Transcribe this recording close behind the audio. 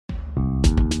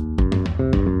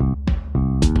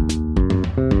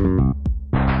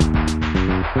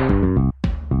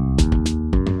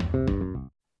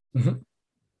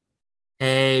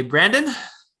Brandon,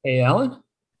 Hey, Alan.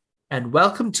 and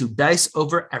welcome to Dice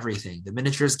Over Everything, the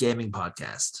miniatures gaming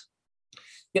podcast.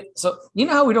 Yeah, so you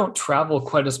know how we don't travel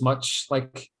quite as much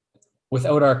like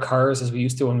without our cars as we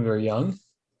used to when we were young?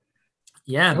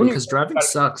 Yeah, Like, when because driving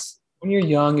sucks. you're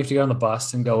young, you have to get on the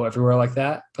bus and go everywhere like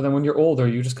that. But then when you're older,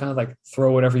 you just kind of like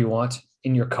throw whatever you want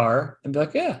in your car and be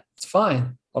like, yeah, it's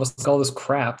fine. I'll just take all this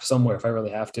crap somewhere if I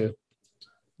really have to.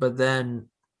 But then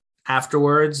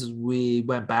afterwards, we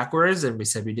went backwards and we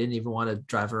said we didn't even want to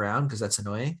drive around because that's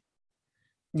annoying.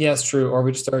 Yeah, it's true. Or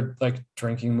we just started like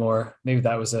drinking more. Maybe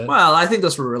that was it. Well, I think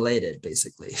those were related,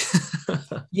 basically.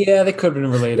 Yeah, they could have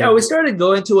been related. Yeah, we started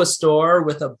going to a store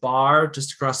with a bar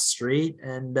just across the street,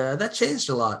 and that changed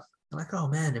a lot. I'm like, oh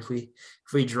man, if we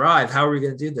drive, how are we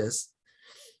going to do this?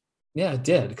 Yeah, it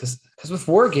did. Because with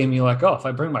wargaming, you're like, oh, if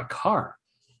I bring my car,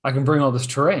 I can bring all this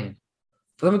terrain.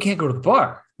 But then we can't go to the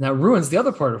bar. And that ruins the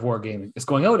other part of wargaming. It's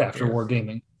going out after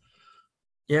wargaming.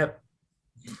 Yep.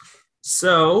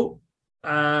 So,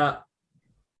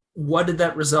 what did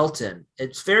that result in?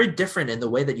 It's very different in the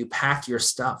way that you pack your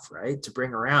stuff, right? To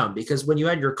bring around, because when you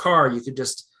had your car, you could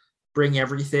just bring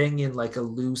everything in like a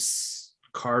loose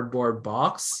cardboard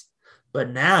box. But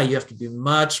now you have to be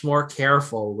much more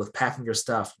careful with packing your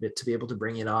stuff to be able to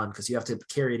bring it on because you have to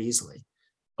carry it easily.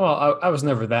 Well, I was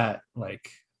never that like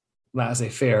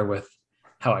laissez-faire with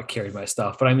how I carried my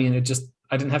stuff. But I mean, I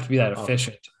didn't have to be that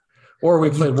efficient. Or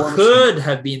we played War Machine. Could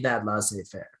have been that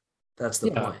laissez-faire. That's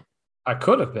the point. I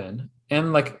could have been.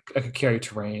 And like I could carry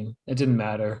terrain. It didn't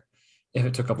matter if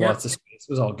it took up lots of space.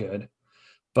 It was all good.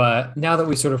 But now that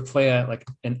we sort of play at like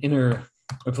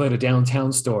we play at a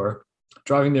downtown store,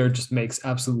 driving there just makes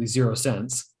absolutely zero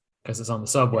sense because it's on the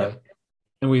subway. Yep.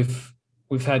 And we've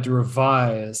had to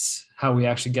revise how we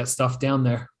actually get stuff down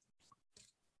there.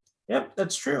 Yep,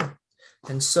 that's true.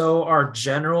 And so our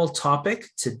general topic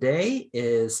today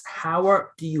is how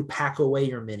do you pack away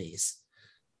your minis?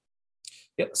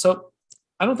 Yeah, so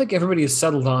I don't think everybody has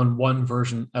settled on one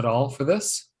version at all for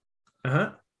this.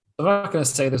 Uh-huh. I'm not going to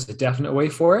say there's a definite way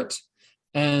for it.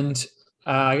 And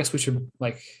I guess we should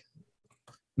like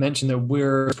mention that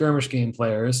we're skirmish game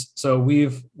players. So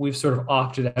we've sort of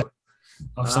opted out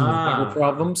of some of the bigger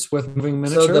problems with moving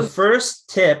miniatures. So the first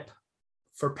tip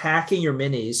for packing your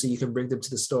minis so you can bring them to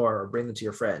the store or bring them to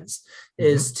your friends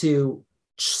is to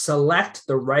select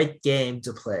the right game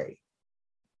to play.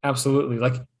 Absolutely.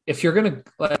 Like if you're not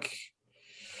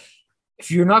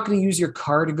going to use your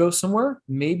car to go somewhere,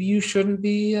 maybe you shouldn't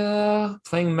be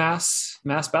playing mass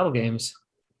battle games.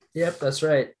 Yep, that's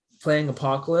right. Playing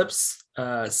Apocalypse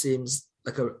seems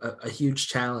like a huge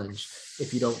challenge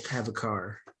if you don't have a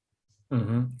car.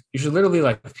 Mm-hmm. You should literally,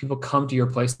 like, if people come to your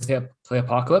place to play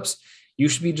Apocalypse, you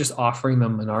should be just offering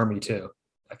them an army too.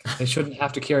 Like, they shouldn't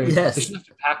have to carry. They shouldn't have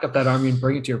to pack up that army and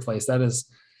bring it to your place. That is.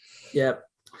 Yep.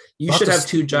 You should have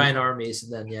two giant armies,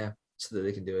 and then so that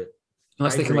they can do it.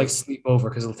 Unless they can like sleep over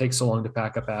because it'll take so long to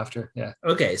pack up after. Yeah.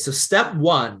 Okay, so step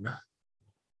one,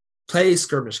 play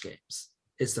skirmish games.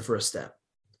 Is the first step.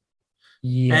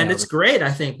 Yeah. And it's great,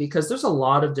 I think, because there's a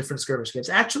lot of different skirmish games.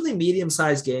 Actually,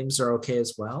 medium-sized games are okay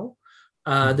as well.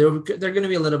 They're going to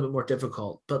be a little bit more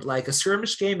difficult, but like a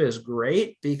skirmish game is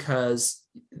great because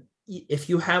if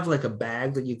you have like a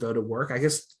bag that you go to work, I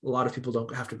guess a lot of people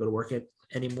don't have to go to work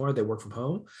anymore. They work from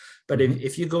home. But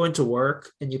if you go into work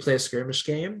and you play a skirmish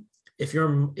game, if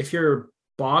your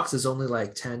box is only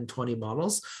like 10, 20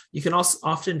 models, you can also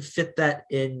often fit that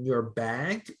in your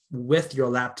bag with your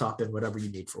laptop and whatever you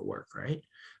need for work, right?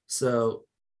 So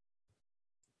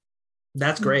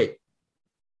that's great.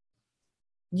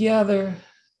 Yeah,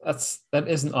 that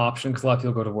is an option because a lot of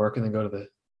people go to work and then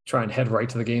try and head right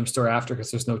to the game store after because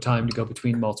there's no time to go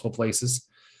between multiple places.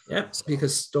 Yep,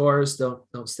 because stores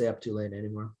don't stay up too late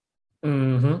anymore.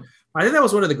 Mm-hmm. I think that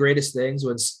was one of the greatest things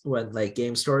when like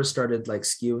game stores started like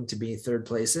skewing to be third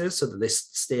places so that they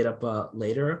stayed up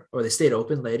later or they stayed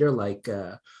open later, like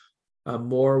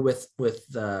more with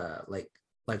a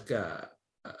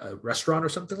restaurant or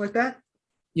something like that.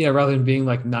 Yeah, rather than being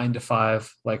like 9 to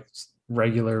 5, like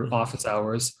regular office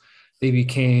hours, they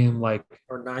became like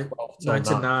or 9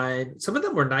 to 9. Some of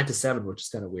them were 9 to 7, which is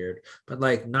kind of weird, but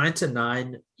like 9 to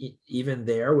 9 even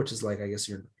there, which is like I guess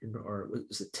or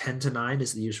is it 10 to 9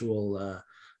 is the usual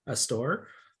store.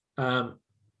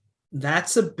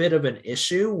 That's a bit of an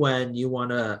issue when you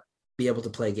want to be able to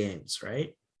play games,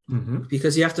 right? Mm-hmm.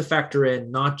 Because you have to factor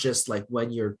in not just like when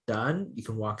you're done, you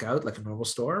can walk out like a normal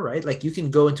store, right? Like you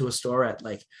can go into a store at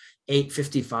like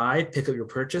 8:55, pick up your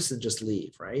purchase and just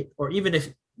leave, right?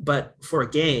 But for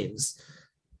games,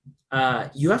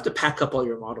 you have to pack up all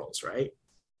your models, right?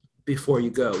 Before you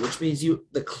go, which means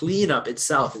the cleanup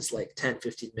itself is like 10,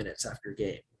 15 minutes after your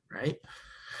game, right?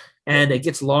 and it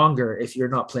gets longer if you're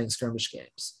not playing skirmish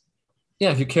games.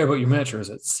 Yeah, if you care about your miniatures,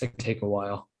 it can take a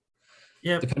while.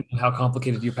 Yeah, Depending on how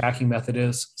complicated your packing method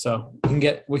is. So we can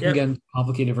get into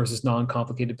complicated versus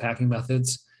non-complicated packing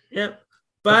methods. Yep.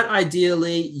 But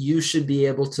ideally, you should be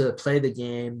able to play the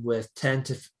game with 10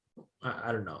 to,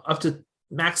 I don't know, up to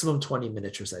maximum 20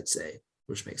 miniatures, I'd say,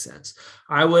 which makes sense.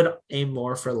 I would aim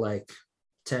more for like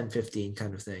 10, 15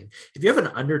 kind of thing. If you have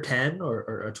an under 10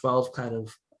 or a 12 kind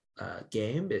of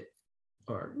game,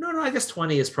 I guess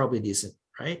 20 is probably decent,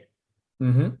 right?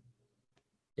 Mm-hmm.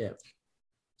 Yeah.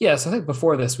 Yeah, so I think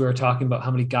before this, we were talking about how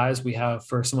many guys we have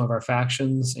for some of our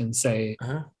factions in, say,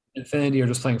 Infinity, or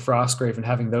just playing Frostgrave and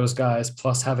having those guys,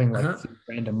 plus having like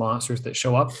random monsters that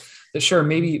show up. That sure,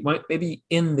 maybe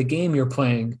in the game you're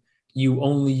playing, you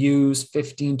only use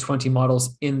 15, 20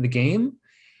 models in the game.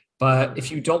 But if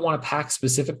you don't want to pack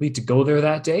specifically to go there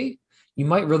that day, you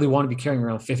might really want to be carrying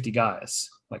around 50 guys.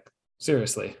 Like,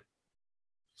 seriously.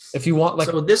 If you want, like...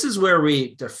 So this is where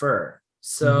we differ.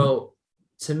 So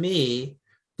to me,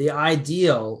 the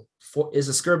ideal is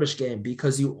a skirmish game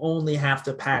because you only have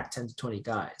to pack 10 to 20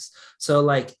 guys. So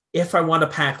like if I want to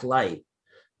pack light,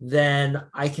 then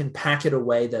I can pack it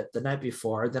away that the night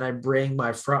before. Then I bring my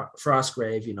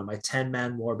Frostgrave, my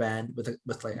 10-man warband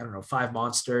with like, I don't know, 5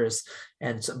 monsters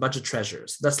and a bunch of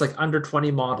treasures. That's like under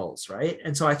 20 models, right?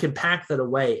 And so I can pack that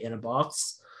away in a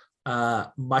box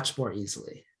much more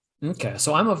easily. Okay,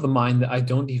 so I'm of the mind that I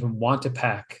don't even want to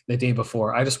pack the day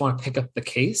before. I just want to pick up the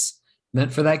case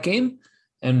meant for that game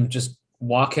and just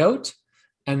walk out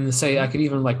and say I could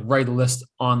even like write a list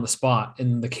on the spot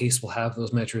and the case will have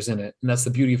those miniatures in it. And that's the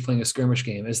beauty of playing a skirmish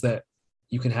game, is that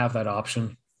you can have that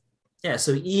option. Yeah,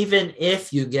 so even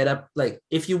if you get up, like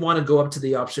if you want to go up to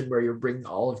the option where you're bringing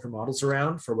all of your models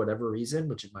around for whatever reason,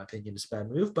 which in my opinion is a bad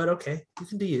move, but okay, you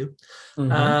can do you.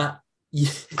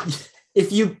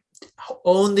 If you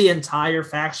own the entire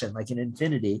faction, like in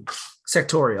Infinity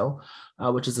Sectorial,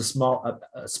 which is a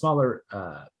smaller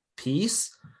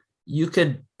piece, you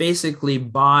could basically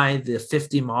buy the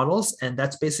 50 models, and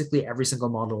that's basically every single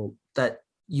model that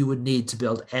you would need to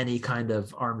build any kind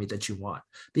of army that you want,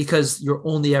 because you're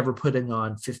only ever putting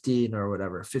on 15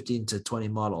 to 20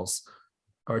 models,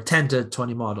 or 10 to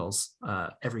 20 models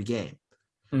every game.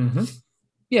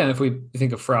 Yeah, and if we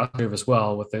think of Frostgrave as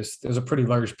well, with there's a pretty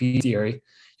large bestiary,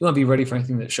 you want to be ready for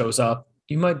anything that shows up.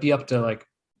 You might be up to like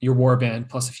your warband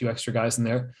plus a few extra guys in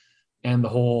there, and the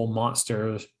whole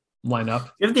monster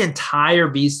lineup. You have the entire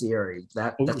bestiary.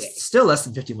 That's still less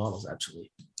than 50 models, actually.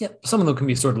 Yep, some of them can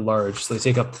be sort of large, so they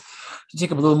take up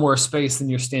a little more space than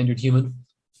your standard human.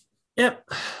 Yep,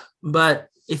 but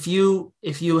if you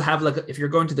have if you're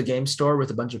going to the game store with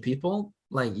a bunch of people,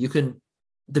 like you can.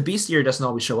 The bestiary doesn't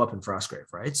always show up in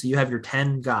Frostgrave, right? So you have your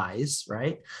 10 guys,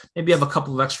 right? Maybe you have a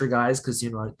couple of extra guys because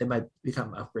they might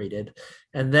become upgraded,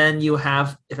 and then you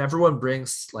have, if everyone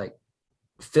brings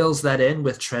fills that in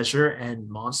with treasure and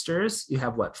monsters, you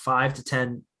have 5 to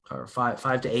 10 or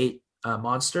 5 to 8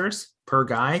 monsters per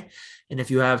guy, and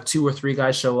if you have 2 or 3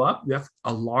 guys show up, you have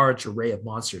a large array of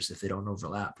monsters if they don't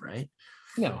overlap, right?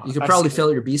 Yeah, you could probably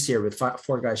fill your bestiary with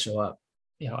 4 guys show up.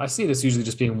 Yeah, I see this usually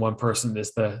just being one person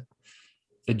is the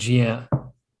GM,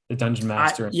 the dungeon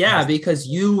master. Because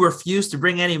you refuse to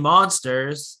bring any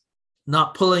monsters,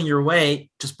 not pulling your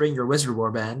weight, just bring your wizard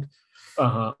warband.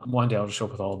 One day I'll just show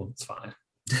up with all of them. It's fine.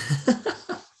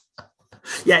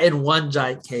 Yeah, in one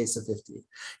giant case of 50.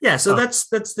 Yeah, so that's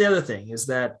the other thing, is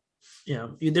that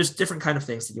there's different kind of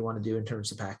things that you want to do in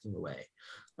terms of packing away.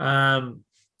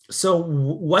 So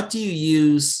what do you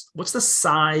use? What's the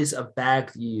size of bag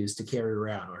that you use to carry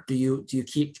around? Or do you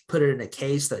put it in a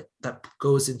case that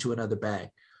goes into another bag?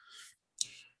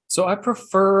 So I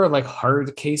prefer like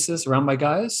hard cases around my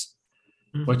guys,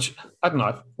 which I don't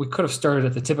know. We could have started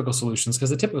at the typical solutions,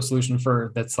 because the typical solution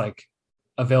for that's like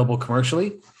available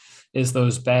commercially is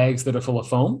those bags that are full of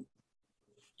foam.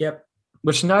 Yep.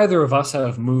 Which neither of us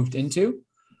have moved into,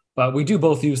 but we do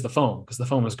both use the foam because the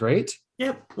foam is great.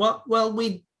 Yep. Well,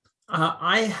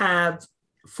 I have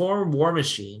for War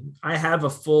Machine, I have a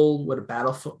full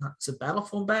battle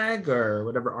foam bag or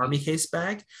whatever, army case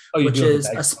bag, which is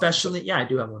especially, I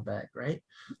do have one bag, right?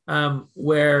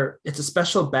 Where it's a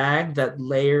special bag that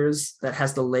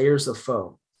has the layers of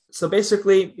foam. So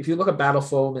basically, if you look at battle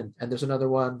foam and there's another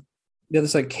one. Yeah,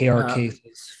 there's like KR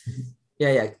cases.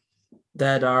 Yeah.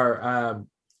 That are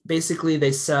basically,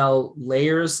 they sell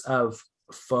layers of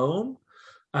foam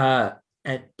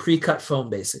and pre-cut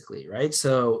foam, basically, right?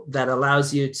 So that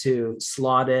allows you to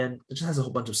slot in, it just has a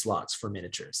whole bunch of slots for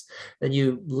miniatures. Then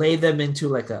you lay them into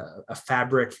like a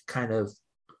fabric kind of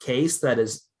case that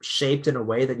is shaped in a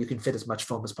way that you can fit as much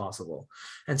foam as possible.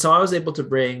 And so I was able to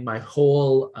bring my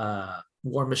whole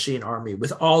War Machine army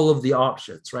with all of the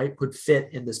options, right? Could fit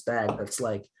in this bag that's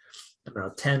like, I don't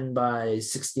know, 10 by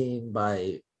 16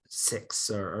 by 6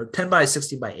 or 10 by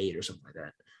 16 by 8 or something like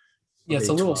that. Yeah, it's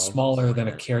a little smaller than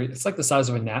a carry. It's like the size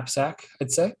of a knapsack,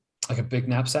 I'd say, like a big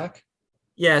knapsack.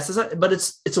 Yeah, but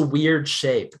it's a weird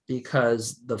shape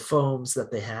because the foams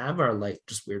that they have are like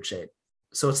just weird shape.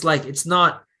 So it's like, it's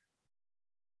not,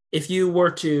 if you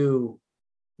were to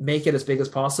make it as big as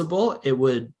possible, it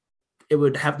would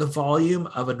have the volume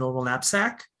of a normal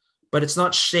knapsack, but it's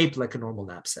not shaped like a normal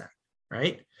knapsack,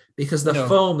 right? Because the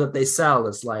foam that they sell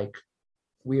is like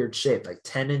weird shape, like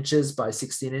 10 inches by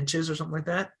 16 inches or something like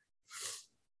that.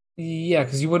 Yeah,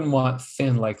 because you wouldn't want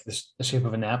thin like the shape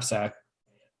of a knapsack.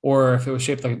 Or if it was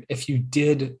shaped like, if you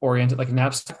did orient it like a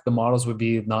knapsack, the models would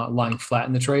be not lying flat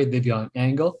in the tray, they'd be on an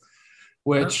angle,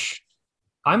 which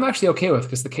I'm actually okay with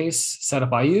because the case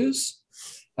setup I use,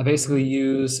 I basically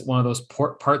use one of those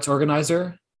parts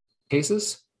organizer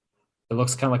cases. It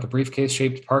looks kind of like a briefcase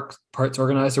shaped parts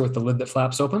organizer with the lid that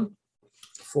flaps open.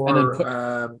 For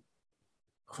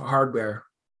hardware.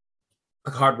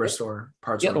 Like a hardware store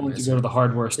parts. Yeah, the ones you go to the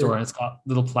hardware store and it's got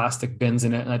little plastic bins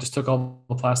in it. And I just took all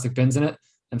the plastic bins in it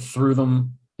and threw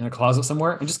them in a closet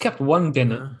somewhere and just kept one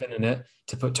bin in it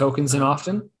to put tokens in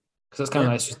often. Because it's kind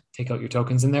of nice to take out your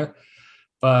tokens in there.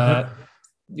 But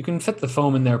you can fit the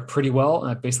foam in there pretty well.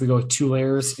 And I basically go with 2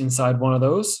 layers inside one of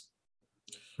those.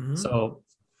 Mm-hmm. So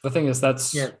the thing is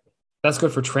that's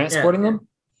good for transporting them.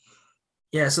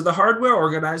 Yeah, so the hardware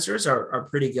organizers are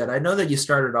pretty good. I know that you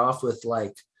started off with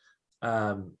like,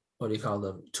 what do you call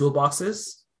them?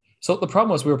 Toolboxes. So the problem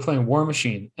was we were playing War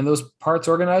Machine and those parts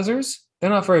organizers, they're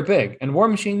not very big. And War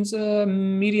Machine's a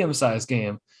medium-sized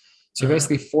game. So you're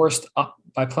basically forced up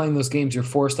by playing those games, you're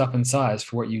forced up in size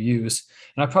for what you use.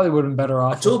 And I probably would have been better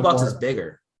off. The toolbox is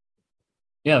bigger.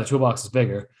 Yeah, the toolbox is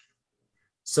bigger.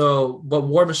 So, but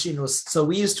War Machine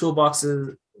we use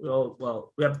toolboxes.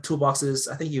 Well, we have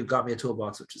toolboxes. I think you got me a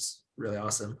toolbox, which is really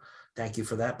awesome. Thank you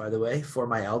for that, by the way, for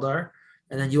my Eldar.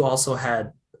 And then you also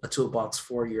had a toolbox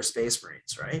for your Space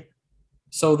Marines, right?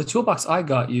 So the toolbox I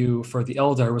got you for the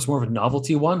Eldar was more of a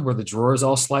novelty one where the drawers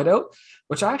all slide out,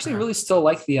 which I actually really still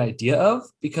like the idea of,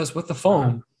 because with the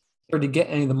foam, or to get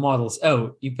any of the models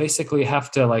out, you basically have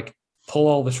to like pull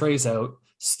all the trays out,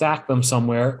 stack them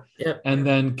somewhere, and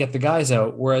then get the guys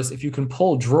out. Whereas if you can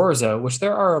pull drawers out, which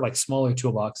there are like smaller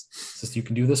toolboxes you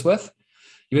can do this with,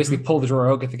 you basically pull the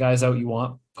drawer out, get the guys out you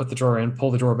want, put the drawer in,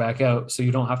 pull the drawer back out, so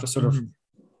you don't have to sort of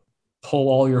pull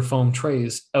all your foam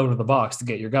trays out of the box to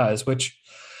get your guys, which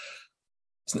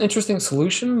is an interesting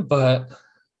solution, but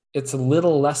it's a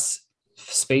little less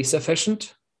space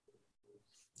efficient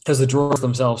because the drawers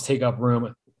themselves take up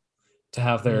room to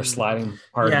have their sliding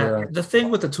hardware. Yeah, the thing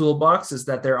with the toolbox is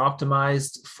that they're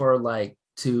optimized for like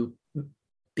to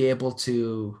be able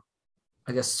to,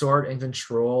 I guess, sort and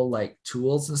control like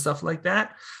tools and stuff like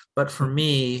that. But for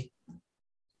me,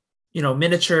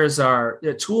 miniatures are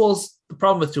tools. The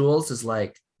problem with tools is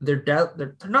like they're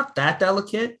not that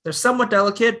delicate. They're somewhat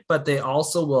delicate, but they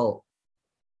also will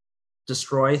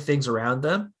destroy things around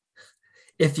them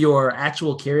if your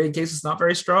actual carrying case is not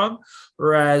very strong.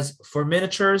 Whereas for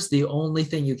miniatures, the only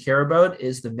thing you care about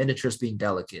is the miniatures being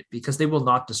delicate because they will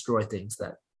not destroy things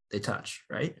that they touch,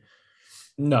 right?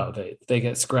 No, they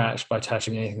get scratched by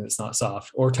touching anything that's not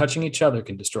soft, or touching each other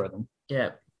can destroy them.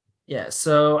 Yeah.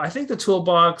 So I think the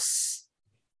toolbox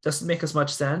doesn't make as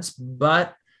much sense,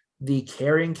 but the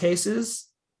carrying cases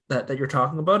that you're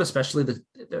talking about, especially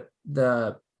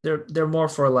they're more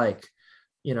for like,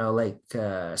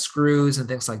 screws and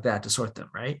things like that to sort them,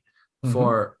 right?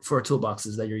 For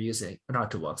toolboxes that you're using, or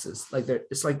not toolboxes, like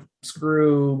it's like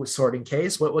screw sorting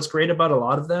case. What's great about a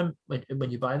lot of them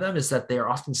when you buy them is that they are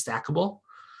often stackable.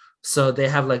 So they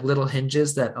have like little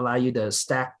hinges that allow you to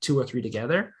stack 2 or 3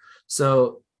 together.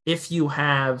 So if you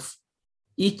have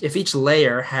if each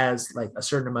layer has like a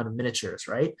certain amount of miniatures,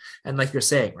 right? And like you're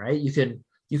saying, right, you can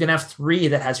have 3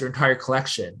 that has your entire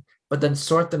collection, but then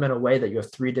sort them in a way that you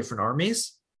have 3 different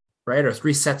armies, right? Or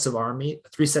 3 sets of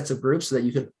groups, so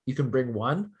that you can bring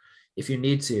one if you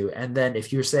need to. And then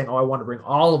if you're saying, oh, I want to bring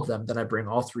all of them, then I bring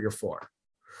all 3 or 4.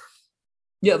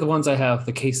 Yeah, the ones I have,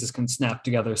 the cases can snap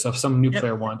together. So if some new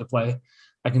player wanted to play,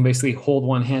 I can basically hold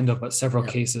one handle, but several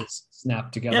cases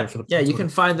snap together for the. Yeah, you can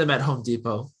find them at Home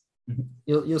Depot.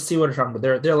 You'll see what I'm talking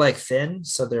about. They're like thin,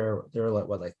 so they're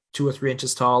like 2 or 3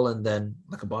 inches tall, and then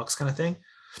like a box kind of thing.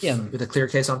 Yeah, with a clear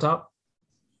case on top.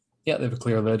 Yeah, they have a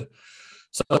clear lid.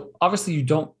 So obviously you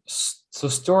don't. So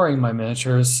storing my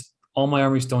miniatures, all my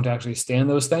armies don't actually stand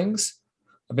those things.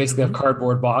 I basically have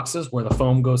cardboard boxes where the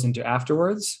foam goes into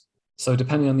afterwards. So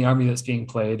depending on the army that's being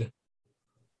played,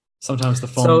 sometimes the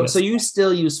foam So you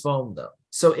still use foam though.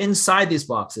 So inside these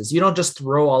boxes, you don't just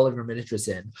throw all of your miniatures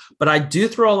in, but I do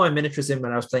throw all my miniatures in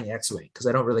when I was playing X-Wing because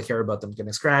I don't really care about them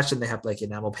getting scratched and they have like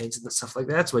enamel paints and stuff like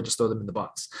that. So I just throw them in the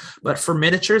box. But for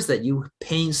miniatures that you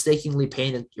painstakingly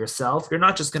painted yourself, you're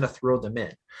not just going to throw them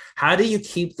in. How do you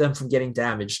keep them from getting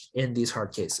damaged in these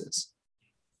hard cases?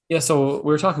 Yeah, so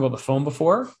we were talking about the foam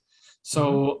before.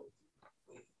 So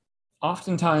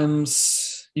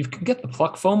oftentimes you can get the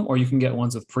pluck foam or you can get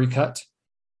ones with pre-cut.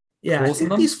 Yeah, I think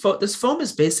this foam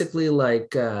is basically like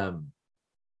the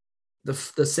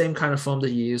same kind of foam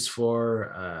that you use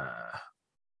for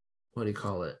what do you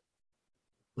call it?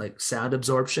 Like sound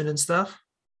absorption and stuff.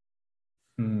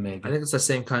 Maybe. I think it's the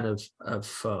same kind of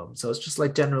foam. So it's just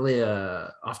like generally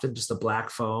often just a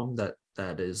black foam that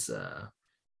is I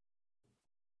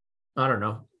don't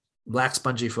know, black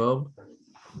spongy foam.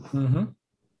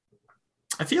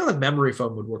 I feel like memory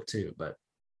foam would work too, but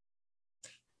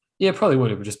yeah, it probably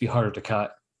would. It would just be harder to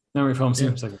cut. Memory foam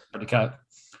seems like hard to cut.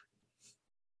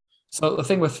 So the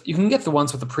thing with, you can get the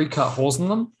ones with the pre-cut holes in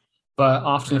them, but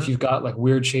often if you've got like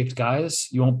weird shaped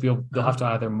guys, you won't be able, you'll have to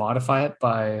either modify it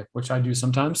by, which I do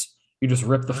sometimes, you just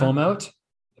rip the foam out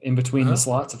in between the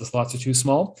slots if the slots are too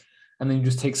small, and then you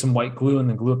just take some white glue and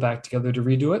then glue it back together to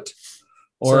redo it.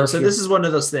 Or so this is one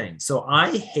of those things. So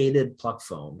I hated pluck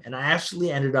foam, and I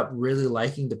actually ended up really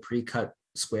liking the pre-cut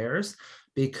squares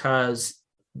because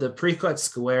the pre-cut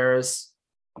squares,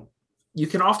 you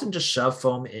can often just shove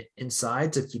foam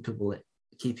inside to keep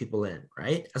people in,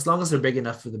 right? As long as they're big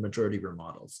enough for the majority of your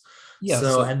models. Yeah.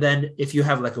 So and then if you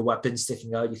have like a weapon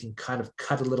sticking out, you can kind of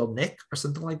cut a little nick or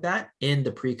something like that in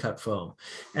the pre-cut foam.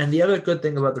 And the other good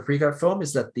thing about the pre-cut foam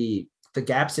is that the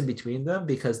gaps in between them,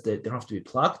 because they don't have to be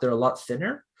plucked, they're a lot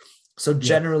thinner. So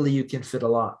generally you can fit a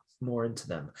lot more into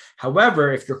them.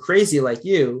 However, if you're crazy like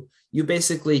you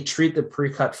basically treat the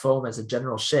pre-cut foam as a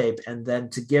general shape, and then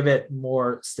to give it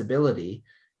more stability,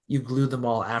 you glue them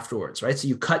all afterwards, right? So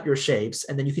you cut your shapes,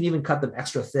 and then you can even cut them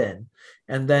extra thin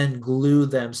and then glue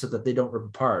them so that they don't rip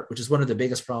apart, which is one of the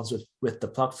biggest problems with the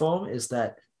pluck foam, is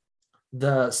that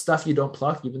the stuff you don't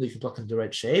pluck, even though you can pluck into the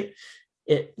right shape,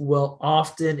 it will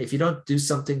often, if you don't do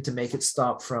something to make it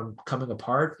stop from coming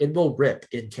apart, it will rip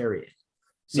in carrying.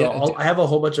 So I have a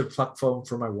whole bunch of pluck foam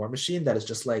for my War Machine that is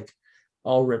just like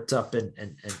all ripped up and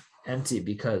empty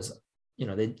because, you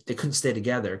know, they couldn't stay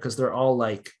together because they're all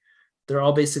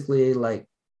basically like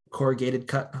corrugated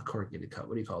cut, what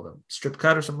do you call them? Strip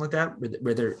cut or something like that,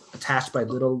 where they're attached by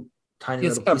little tiny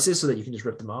little pieces so that you can just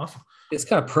rip them off. It's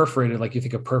kind of perforated, like you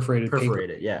think of perforated paper.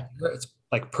 Yeah. It's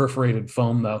like perforated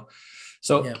foam though.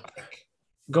 So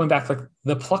going back, like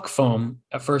the pluck foam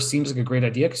at first seems like a great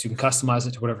idea because you can customize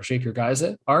it to whatever shape your guys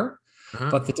are.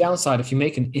 But the downside, if you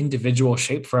make an individual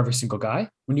shape for every single guy,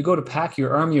 when you go to pack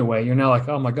your army away, you're now like,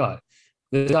 oh my God,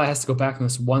 this guy has to go back in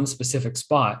this one specific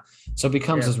spot. So it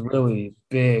becomes this really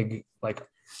big, like,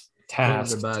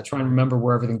 task to try and remember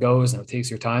where everything goes, and it takes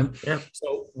your time.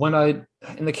 So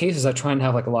in the cases, I try and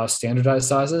have like a lot of standardized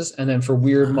sizes, and then for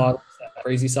weird models,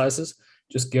 crazy sizes,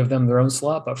 just give them their own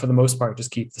slot. But for the most part,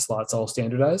 just keep the slots all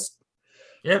standardized.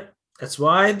 That's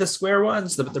why the square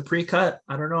ones, the pre-cut,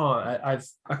 I don't know. I've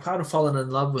kind of fallen in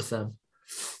love with them.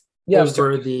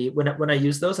 When I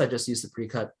use those, I just use the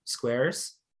pre-cut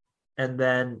squares, and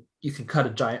then you can cut a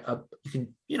giant up.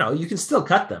 You can still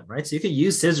cut them, right? So you can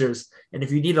use scissors, and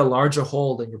if you need a larger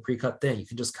hole than your pre-cut thing, you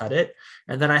can just cut it.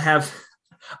 And then I have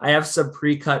some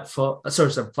pre-cut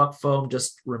some pluck foam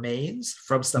just remains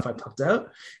from stuff I plucked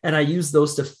out, and I use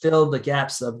those to fill the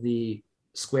gaps of the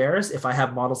squares if I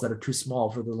have models that are too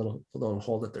small for the little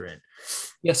hole that they're in.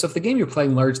 Yeah, so if the game you're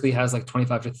playing largely has like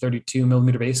 25 to 32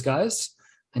 millimeter base guys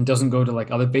and doesn't go to like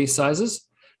other base sizes,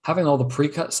 having all the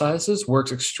pre-cut sizes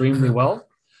works extremely well.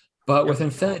 But with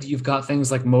Infinity, you've got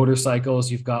things like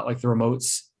motorcycles, you've got like the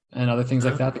remotes and other things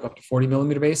like that go up to 40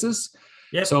 millimeter bases.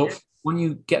 So when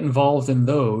you get involved in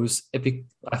those,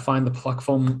 I find the pluck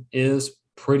foam is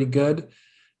pretty good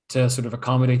to sort of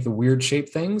accommodate the weird shape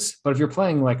things. But if you're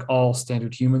playing like all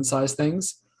standard human size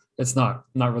things, it's not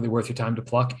really worth your time to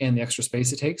pluck and the extra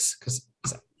space it takes. Because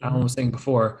Alan was saying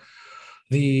before,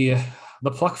 the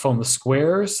pluck foam, the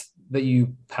squares that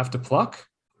you have to pluck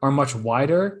are much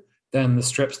wider than the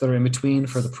strips that are in between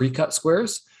for the pre-cut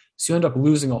squares. So you end up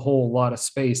losing a whole lot of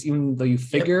space, even though you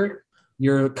figure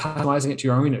you're customizing it to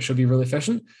your army and it should be really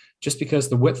efficient, just because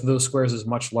the width of those squares is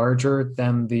much larger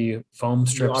than the foam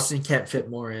strips. You often can't fit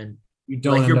more in.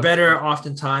 You're better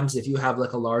oftentimes if you have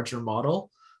like a larger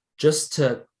model, just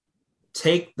to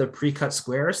take the pre-cut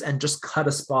squares and just cut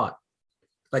a spot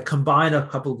like combine a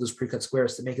couple of those pre-cut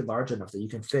squares to make it large enough that you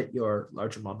can fit your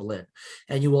larger model in,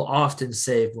 and you will often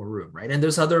save more room, right? And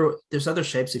there's other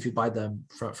shapes if you buy them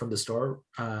from the store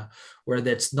where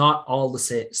that's not all the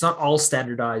same. It's not all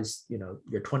standardized.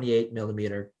 Your 28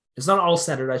 millimeter. It's not all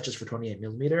standardized just for 28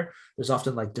 millimeter. There's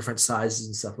often like different sizes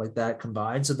and stuff like that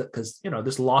combined. So that because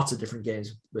there's lots of different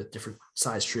games with different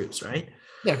size troops, right?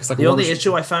 Yeah, because like the only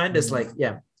issue I find is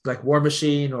like War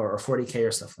Machine or 40K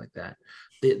or stuff like that.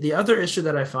 The other issue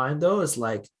that I find though is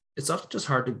like it's often just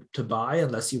hard to buy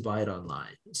unless you buy it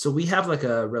online. So we have like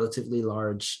a relatively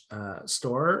large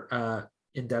store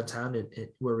in downtown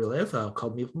where we live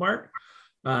called Meeple Mart.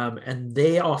 And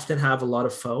they often have a lot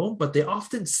of foam, but they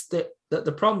often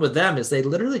the problem with them is they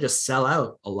literally just sell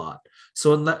out a lot.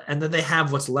 So and then they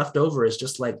have what's left over is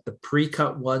just like the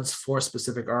pre-cut ones for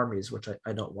specific armies, which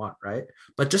I don't want, right?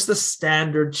 But just the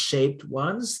standard shaped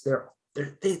ones,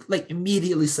 they like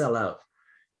immediately sell out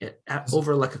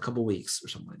over like a couple weeks or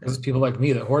something like that. There's people like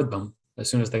me that hoard them as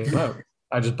soon as they come out.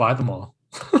 I just buy them all.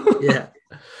 Yeah.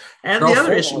 And the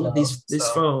other issue with these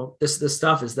foam, this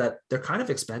stuff is that they're kind of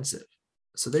expensive.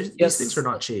 So these things are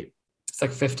not cheap. It's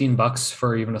like $15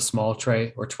 for even a small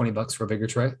tray or $20 for a bigger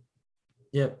tray.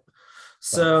 Yep.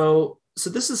 So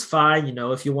this is fine,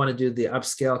 if you want to do the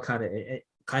upscale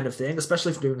kind of thing,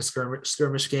 especially if you're doing a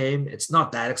skirmish game. It's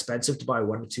not that expensive to buy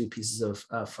 1 or 2 pieces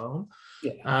of foam.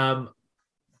 Yeah.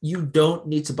 You don't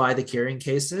need to buy the carrying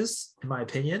cases, in my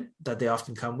opinion, that they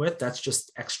often come with. That's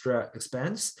just extra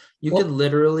expense. You can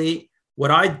literally. What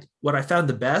I found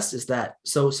the best is that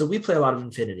so we play a lot of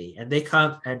Infinity, and they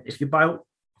come, and if you buy a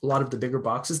lot of the bigger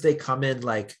boxes, they come in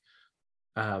like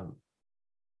a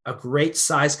great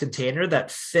size container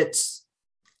that fits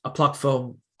a pluck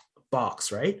foam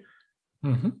box, right?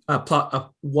 Mm-hmm.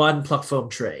 One pluck foam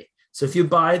tray. So if you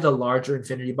buy the larger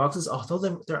Infinity boxes,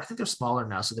 although I think they're smaller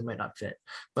now, so they might not fit.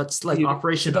 But it's like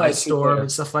Operation Ice Storm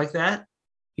and stuff like that.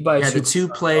 You buy the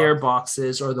 2-player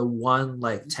boxes or the one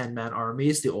like 10-man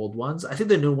armies, the old ones. I think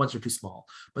the new ones are too small,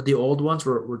 but the old ones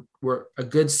were a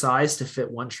good size to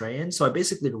fit one tray in. So I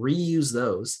basically reuse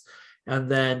those and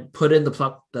then put in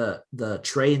the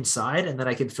tray inside, and then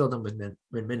I can fill them with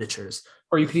miniatures.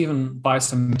 Or you could even buy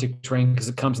some Mythic Terrain because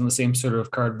it comes in the same sort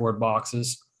of cardboard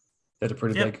boxes that are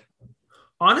pretty big.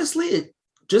 Honestly,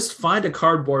 just find a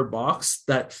cardboard box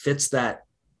that fits that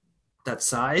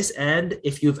size. And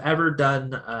if you've ever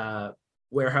done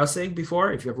warehousing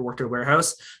before, if you ever worked at a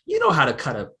warehouse, you know how to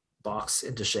cut a box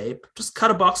into shape. Just cut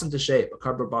a box into shape, a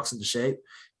cardboard box into shape,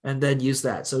 and then use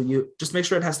that. So you just make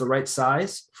sure it has the right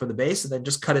size for the base, and then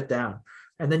just cut it down,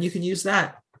 and then you can use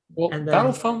that. Well, and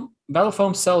then, Battle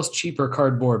Foam sells cheaper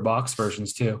cardboard box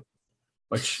versions too,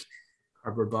 which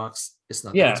cardboard box is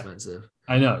not that expensive.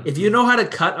 I know. If you know how to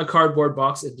cut a cardboard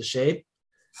box into shape,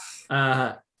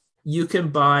 you can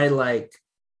buy like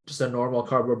just a normal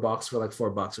cardboard box for like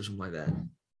 $4 or something like that.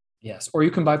 Yes, or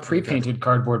you can buy pre-painted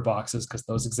cardboard boxes because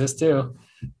those exist too.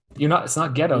 It's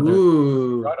not ghetto.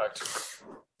 Ooh. Product.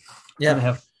 Yeah, they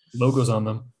have logos on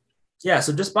them. Yeah,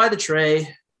 so just buy the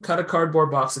tray, cut a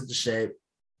cardboard box into shape,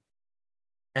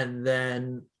 and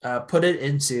then put it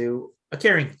into a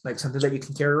carrying, like something that you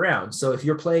can carry around. So if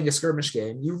you're playing a skirmish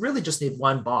game, you really just need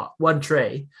one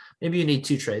tray. Maybe you need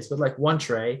 2 trays, but like one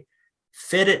tray.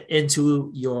 Fit it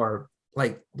into your,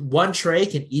 like one tray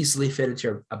can easily fit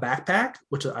into a backpack,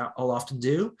 which I'll often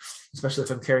do, especially if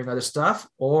I'm carrying other stuff.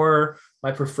 Or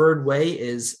my preferred way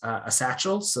is a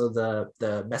satchel, so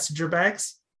the messenger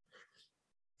bags.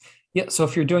 Yeah, so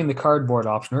if you're doing the cardboard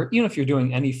option, or even if you're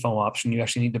doing any foam option, you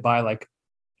actually need to buy like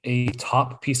a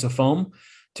top piece of foam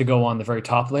to go on the very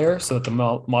top layer so that the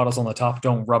models on the top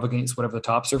don't rub against whatever the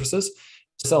top surface is.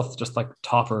 Itself just like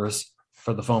toppers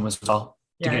for the foam as well.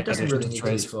 Yeah, it doesn't really need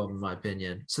to be foam, in my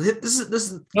opinion. So this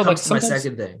is my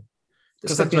second thing.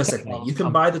 This is my second thing. You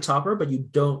can buy the topper, but you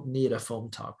don't need a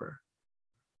foam topper.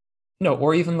 No,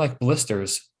 or even like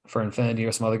blisters for Infinity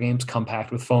or some other games come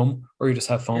packed with foam, or you just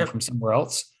have foam from somewhere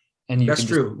else. And that's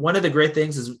true. One of the great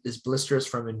things is blisters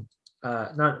from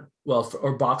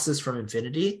or boxes from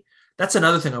Infinity. That's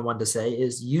another thing I wanted to say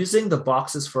is using the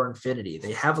boxes for Infinity.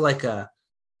 They have like a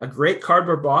great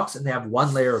cardboard box, and they have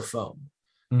one layer of foam.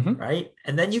 Mm-hmm. Right.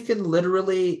 And then you can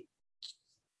literally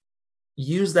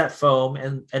use that foam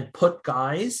and put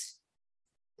guys,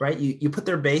 right? You put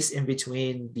their base in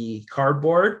between the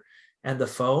cardboard and the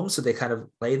foam, so they kind of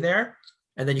lay there.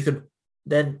 And then you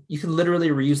can literally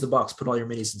reuse the box, put all your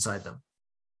minis inside them.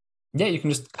 Yeah, you can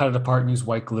just cut it apart and use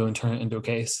white glue and turn it into a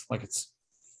case. Like it's.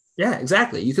 Yeah,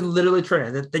 exactly. You can literally turn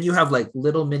it. And then you have like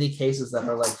little mini cases that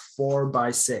are like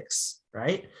 4x6.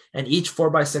 Right. And each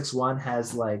 4x6 one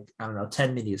has like, I don't know,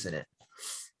 10 minis in it.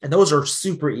 And those are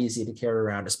super easy to carry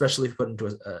around, especially if you put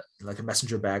into like a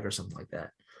messenger bag or something like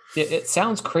that. It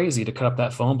sounds crazy to cut up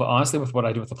that foam, but honestly, with what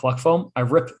I do with the pluck foam, I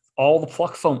rip all the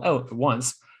pluck foam out at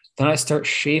once. Then I start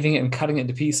shaving it and cutting it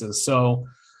into pieces. So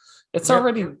it's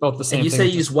already about the same and you thing.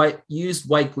 say use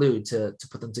white glue to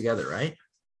put them together, right?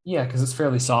 Yeah, because it's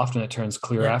fairly soft and it turns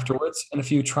clear afterwards. And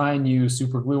if you try and use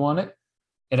super glue on it,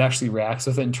 it actually reacts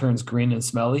with it and turns green and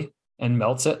smelly and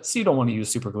melts it. So you don't want to use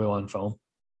super glue on foam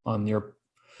on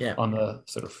the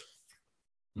sort of.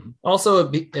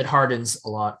 Also, it hardens a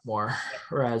lot more,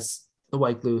 whereas the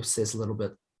white glue stays a little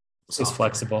bit softer. It's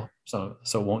flexible, so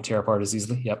it won't tear apart as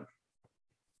easily.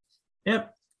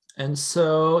 Yep. And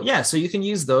so so you can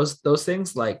use those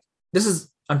things. Like, this is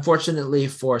unfortunately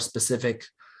for a specific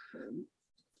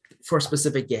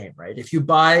game, right? If you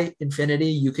buy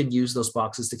Infinity, you can use those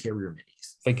boxes to carry your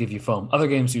minis. They give you foam. Other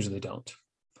games usually don't.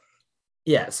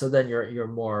 Yeah, so then you're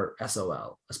more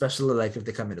SOL, especially like if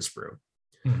they come in a sprue.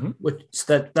 Mm-hmm. Which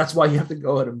that's why you have to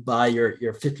go out and buy your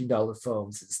 $50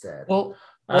 foams instead. Well,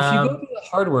 if you go to the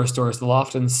hardware stores, they'll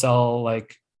often sell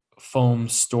like foam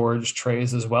storage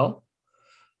trays as well.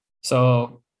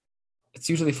 So it's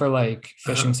usually for like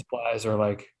fishing supplies or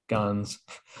like guns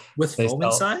with foam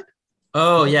inside.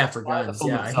 Oh yeah, for guns.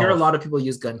 Yeah, I hear a lot of people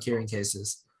use gun carrying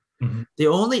cases. Mm-hmm. The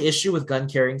only issue with gun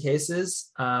carrying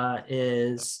cases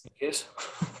is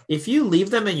if you leave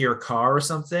them in your car or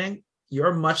something,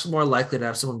 you're much more likely to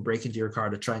have someone break into your car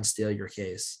to try and steal your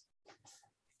case.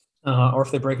 Or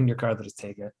if they break into your car, they just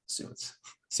take it.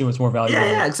 See what's more valuable.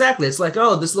 Yeah, exactly. It's like,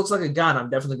 oh, this looks like a gun. I'm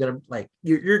definitely gonna like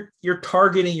you're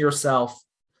targeting yourself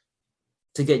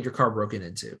to get your car broken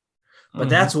into. But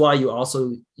that's why you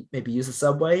also maybe use the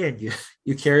subway and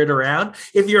you carry it around.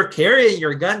 If you're carrying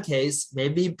your gun case,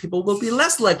 maybe people will be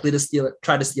less likely to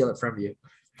try to steal it from you.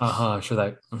 I'm sure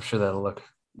that'll look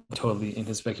totally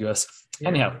inconspicuous. Yeah.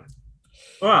 Anyhow.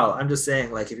 Well, I'm just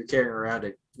saying, like, if you're carrying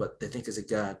around what they think is a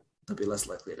gun, they'll be less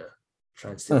likely to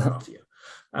try and steal it off you.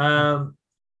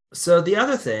 So the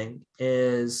other thing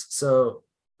is,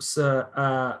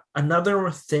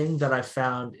 another thing that I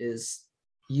found is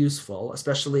useful,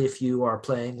 especially if you are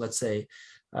playing, let's say,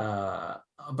 a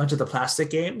bunch of the plastic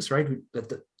games, right?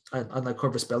 Unlike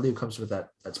Corvus Belli, who comes with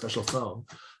that special foam,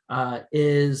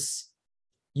 is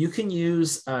you can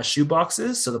use shoe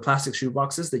boxes. So the plastic shoe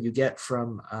boxes that you get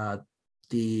from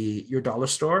your dollar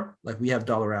store, like we have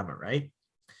Dollarama, right?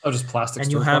 Oh, just plastic.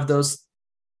 And you have those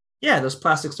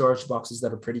plastic storage boxes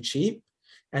that are pretty cheap.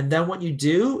 And then what you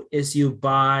do is you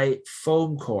buy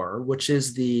foam core, which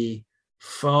is the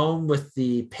foam with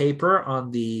the paper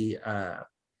on the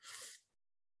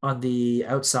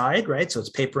outside, right? So it's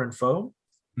paper and foam,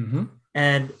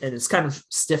 and it's kind of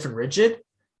stiff and rigid,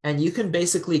 and you can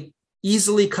basically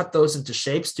easily cut those into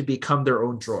shapes to become their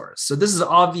own drawers. So this is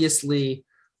obviously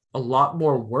a lot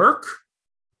more work,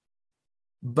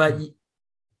 but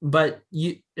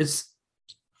it's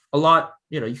a lot,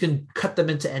 you can cut them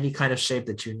into any kind of shape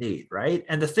that you need, right?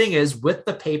 And the thing is, with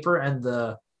the paper and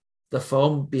the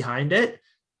foam behind it,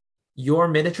 your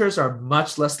miniatures are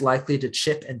much less likely to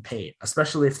chip and paint,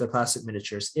 especially if they're plastic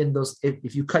miniatures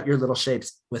if you cut your little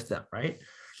shapes with them, right?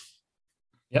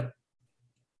 Yep.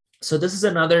 So this is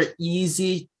another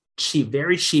easy, cheap,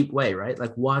 very cheap way, right?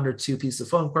 Like 1 or 2 pieces of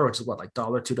foam core, which is what, like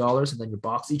 $1, $2, and then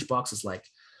each box is like,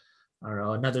 I don't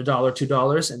know, another $1,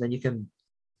 $2, and then you can,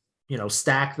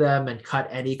 stack them and cut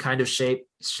any kind of shape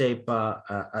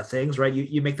things, right?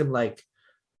 You make them like,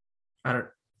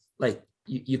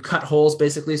 you cut holes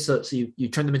basically, so you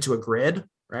turn them into a grid,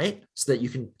 right? So that you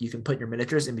can put your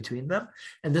miniatures in between them.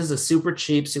 And this is a super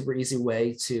cheap, super easy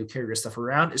way to carry your stuff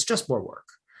around. It's just more work,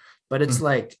 but it's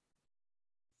like,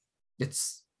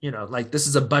 it's, like, this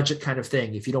is a budget kind of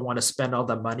thing. If you don't want to spend all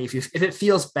that money, if it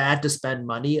feels bad to spend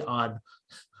money on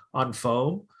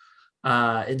foam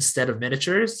instead of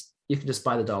miniatures, you can just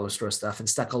buy the dollar store stuff and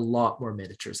stack a lot more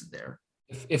miniatures in there.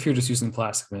 If you're just using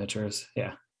plastic miniatures,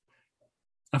 yeah.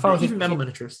 I found even metal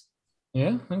miniatures.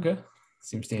 Yeah, okay.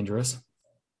 Seems dangerous.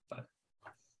 But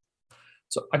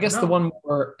so I guess the one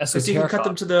more esoteric, you can cut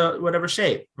them to the whatever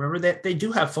shape. Remember that they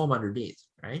do have foam underneath,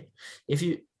 right?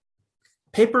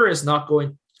 Paper is not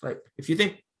going, like, if you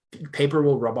think paper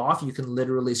will rub off, you can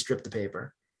literally strip the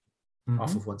paper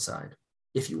off of one side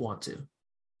if you want to.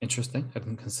 Interesting. I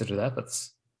didn't consider that.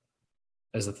 That's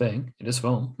as a thing. It is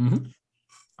foam.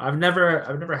 I've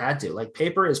never had to. Like,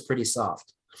 paper is pretty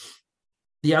soft.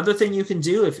 The other thing you can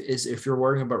do if you're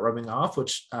worrying about rubbing off,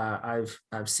 which I've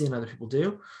seen other people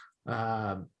do,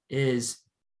 is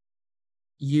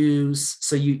you'll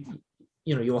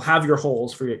have your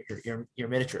holes for your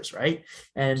miniatures, right?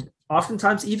 And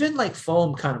oftentimes even like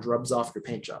foam kind of rubs off your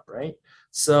paint job, right?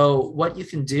 So what you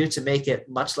can do to make it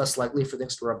much less likely for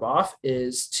things to rub off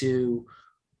is to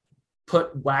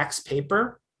put wax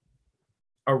paper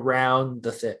around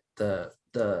the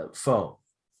foam.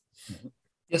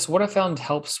 Yes, what I found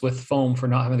helps with foam for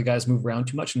not having the guys move around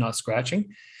too much and not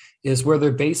scratching is where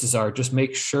their bases are. Just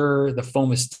make sure the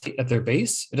foam is at their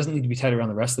base. It doesn't need to be tight around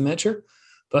the rest of the miniature.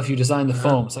 But if you design the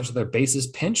foam such that their base is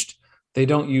pinched, they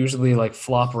don't usually like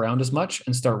flop around as much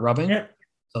and start rubbing. Yeah.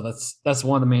 So that's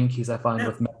one of the main keys I find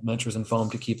with miniatures and foam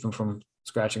to keep them from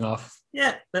scratching off.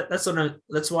 Yeah,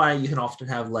 that's why you can often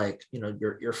have like, you know,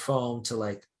 your foam to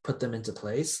like put them into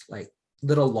place, like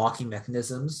little locking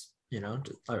mechanisms, you know,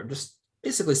 or just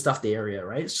basically stuff the area,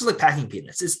 right? It's just like packing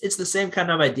peanuts. It's the same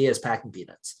kind of idea as packing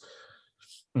peanuts,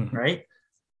 right?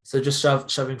 So just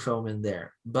shoving foam in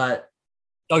there. But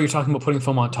you're talking about putting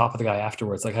foam on top of the guy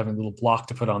afterwards, like having a little block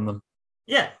to put on them.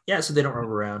 Yeah, so they don't rub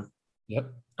around.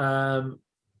 Yep.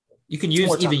 You can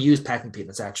use packing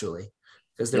peanuts actually,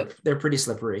 because they're pretty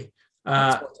slippery.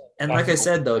 And like I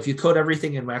said, though, if you coat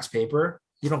everything in wax paper,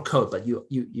 you don't coat, but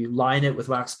you line it with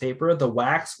wax paper, the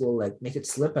wax will like make it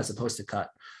slip as opposed to cut.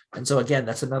 And so again,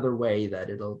 that's another way that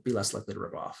it'll be less likely to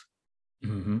rub off.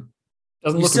 You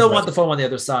still want the foam on the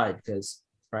other side because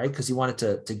you want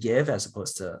it to give as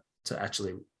opposed to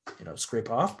actually, you know, scrape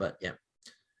off. But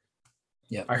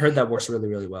yeah, I heard that works really,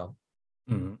 really well.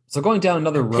 So going down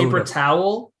another road,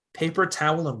 paper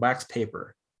towel and wax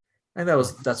paper. I think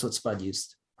that's what Spud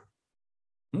used.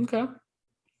 Okay.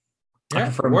 Yeah,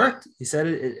 it worked. He said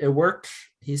it worked.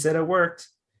 He said it worked.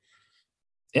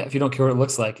 Yeah, if you don't care what it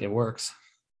looks like, it works.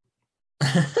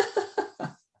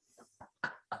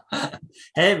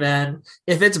 Hey man,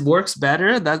 if it works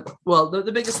better,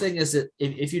 the biggest thing is that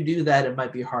if you do that, it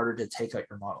might be harder to take out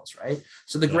your models, right?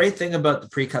 So the great thing about the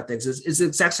pre-cut things is the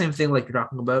exact same thing like you're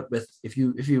talking about with if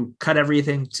you cut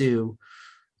everything to,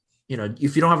 you know,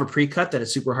 if you don't have a pre-cut, then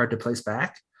it's super hard to place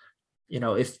back. You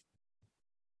know,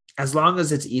 as long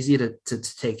as it's easy to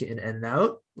take in and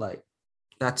out, like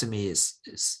that to me is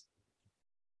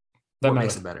what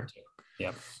makes it better.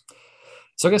 Yeah.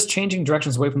 So I guess changing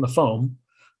directions away from the foam,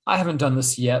 I haven't done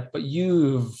this yet, but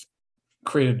you've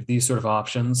created these sort of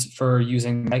options for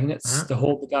using magnets to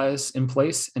hold the guys in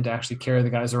place and to actually carry the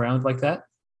guys around like that.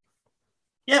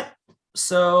 Yep.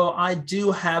 So I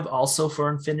do have also for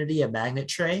Infinity a magnet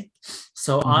tray.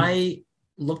 So I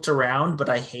looked around, but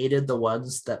I hated the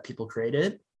ones that people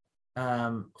created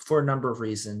for a number of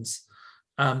reasons.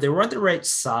 They weren't the right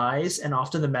size, and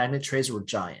often the magnet trays were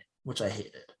giant, which I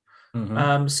hated.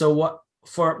 So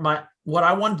what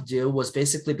I wanted to do was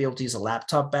basically be able to use a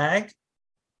laptop bag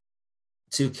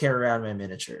to carry around my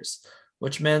miniatures,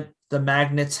 which meant the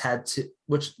magnets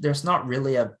there's not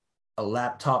really a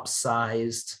laptop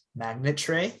sized magnet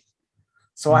tray.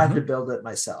 So I had to build it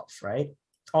myself, right?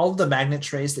 All of the magnet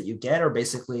trays that you get are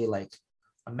basically like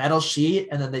a metal sheet,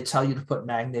 and then they tell you to put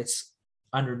magnets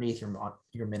underneath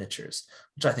your miniatures,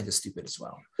 which I think is stupid as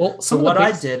well. Well, so what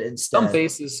I did instead, some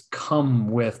bases come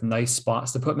with nice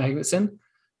spots to put magnets in,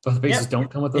 but the bases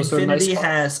don't come with those sort of nice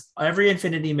spots. Every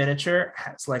Infinity miniature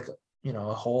has like, you know,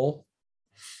 a hole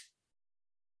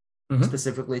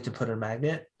specifically to put a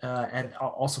magnet, and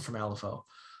also from LFO.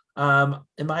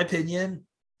 In my opinion,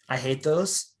 I hate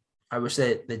those. I wish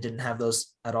they didn't have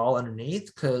those at all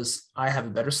underneath, because I have a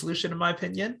better solution in my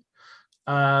opinion.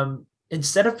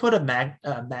 Instead of put a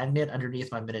magnet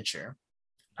underneath my miniature,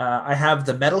 I have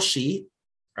the metal sheet,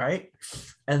 right?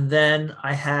 And then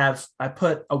I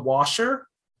put a washer,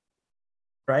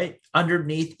 right,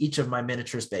 underneath each of my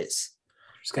miniature's base.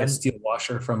 Just got a steel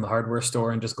washer from the hardware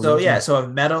store and just glue so a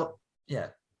metal,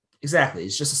 exactly.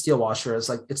 It's just a steel washer. It's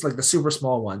like the super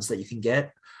small ones that you can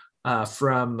get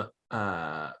from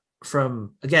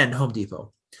again Home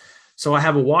Depot. So I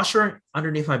have a washer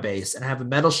underneath my base and I have a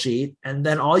metal sheet. And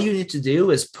then all you need to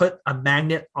do is put a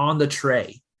magnet on the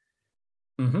tray.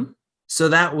 So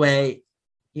that way,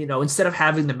 you know, instead of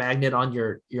having the magnet on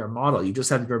your model, you just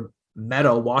have your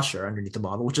metal washer underneath the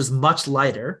model, which is much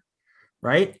lighter,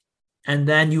 right? And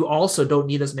then you also don't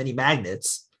need as many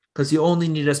magnets, because you only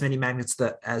need as many magnets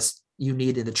as you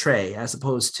need in the tray, as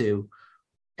opposed to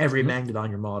every magnet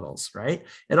on your models, right?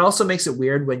 It also makes it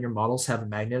weird when your models have a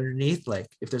magnet underneath, like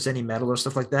if there's any metal or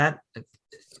stuff like that.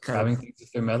 Having things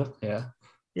if they're metal,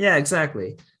 yeah,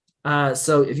 exactly.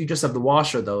 So if you just have the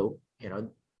washer, though, you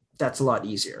know, that's a lot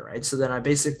easier, right? So then I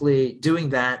basically doing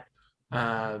that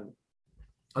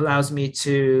allows me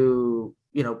to,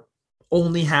 you know,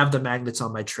 only have the magnets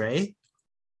on my tray,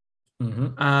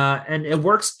 and it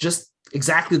works just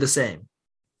exactly the same.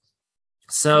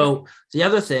 So the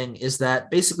other thing is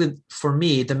that basically for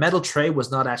me, the metal tray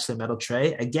was not actually a metal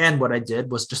tray. Again, what I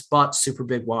did was just bought super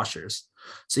big washers.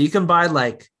 So you can buy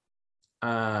like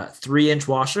 3-inch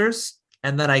washers,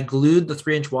 and then I glued the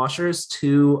 3-inch washers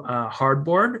to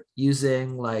hardboard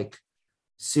using like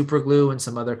super glue and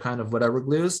some other kind of whatever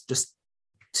glues, just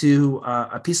to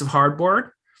a piece of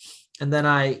hardboard. And then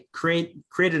I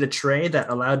created a tray that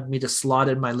allowed me to slot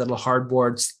in my little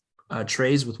hardboard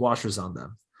trays with washers on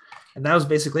them. And that was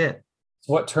basically it.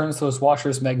 What turns those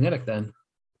washers magnetic then?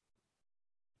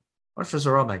 Washers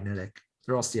are all magnetic.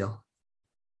 They're all steel.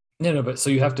 No, but so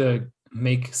you have to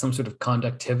make some sort of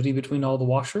conductivity between all the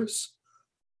washers?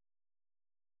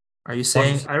 Are you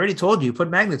saying, I already told you, put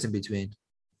magnets in between.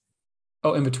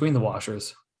 Oh, in between the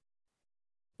washers.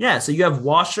 Yeah, so you have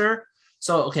washer.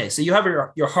 So, okay, so you have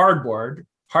your hardboard.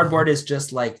 Hardboard is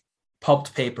just like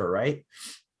pulped paper, right?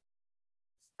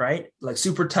 Right? Like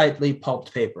super tightly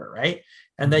pulped paper, right?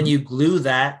 And then you glue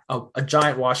that, a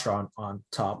giant washer on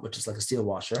top, which is like a steel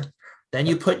washer. Then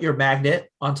you put your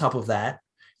magnet on top of that.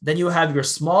 Then you have your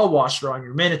small washer on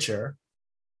your miniature,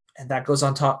 and that goes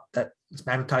on top, that is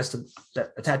magnetized to,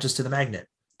 that attaches to the magnet,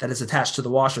 that is attached to the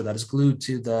washer, that is glued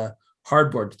to the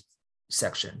hardboard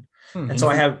section. And so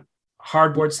I have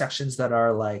hardboard sections that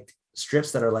are like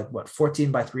strips that are like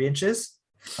 14 by 3 inches.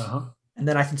 And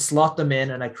then I can slot them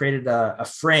in, and I created a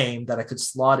frame that I could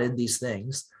slot in these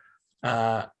things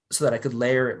so that I could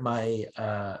layer my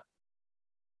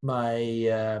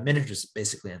miniatures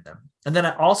basically in them. And then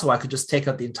I could just take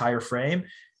out the entire frame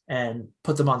and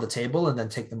put them on the table and then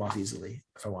take them off easily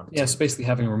if I wanted to. Yeah, so basically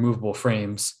having removable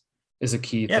frames is a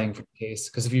key thing for the case,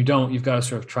 because if you don't, you've got to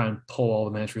sort of try and pull all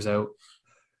the miniatures out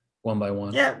one by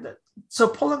one. Yeah, so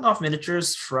pulling off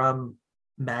miniatures from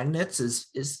magnets is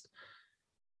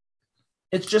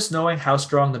it's just knowing how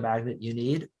strong the magnet you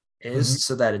need is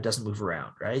so that it doesn't move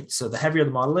around, right? So the heavier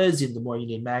the model is, the more you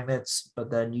need magnets,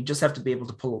 but then you just have to be able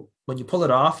to pull, when you pull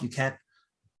it off, you can't,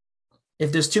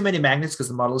 if there's too many magnets because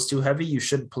the model is too heavy, you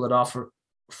shouldn't pull it off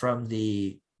from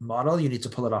the model, you need to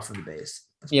pull it off from the base.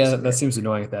 That seems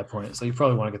annoying at that point. So you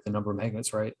probably want to get the number of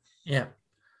magnets right. Yeah.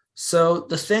 So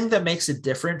the thing that makes it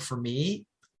different for me,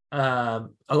 a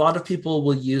lot of people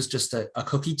will use just a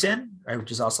cookie tin, right,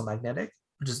 which is also magnetic,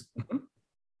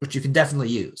 which you can definitely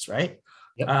use, right?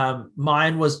 Yep.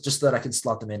 Mine was just that I can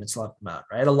slot them in and slot them out,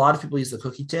 right? A lot of people use the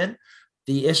cookie tin.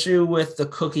 The issue with the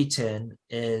cookie tin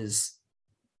is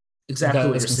exactly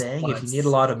what you're saying. If you need a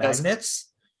lot of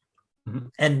magnets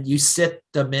and you sit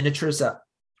the miniatures up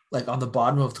like on the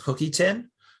bottom of the cookie tin,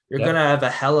 you're going to have a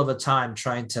hell of a time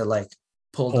trying to like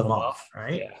pull them off,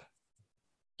 right?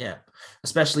 Yeah.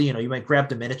 Especially, you might grab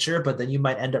the miniature, but then you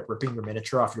might end up ripping your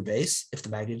miniature off your base if the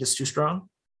magnet is too strong.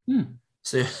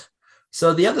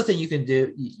 So the other thing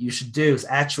you should do is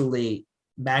actually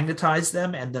magnetize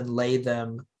them and then lay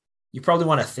them. You probably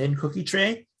want a thin cookie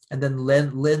tray and then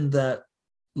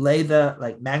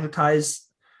magnetize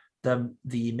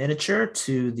the miniature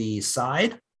to the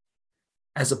side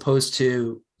as opposed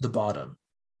to the bottom.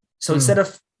 So instead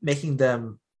of making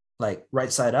them like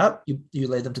right side up, you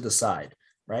lay them to the side,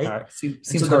 right?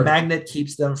 Seems so the magnet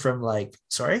keeps them from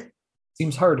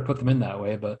Seems hard to put them in that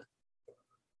way, but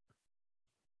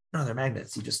no, they're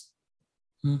magnets. You just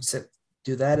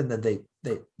do that, and then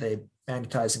they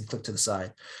magnetize and click to the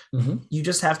side. You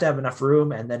just have to have enough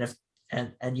room, and then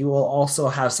and you will also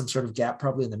have some sort of gap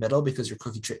probably in the middle because your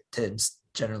cookie tins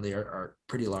generally are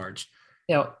pretty large.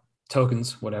 Yeah,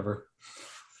 tokens, whatever.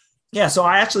 Yeah, so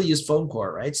I actually used foam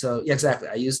core, right? So yeah, exactly.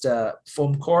 I used a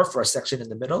foam core for a section in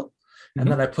the middle, and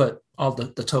then I put all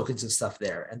the tokens and stuff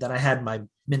there, and then I had my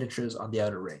miniatures on the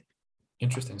outer ring.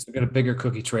 Interesting. So get a bigger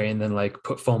cookie tray and then like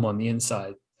put foam on the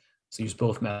inside. So use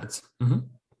both methods.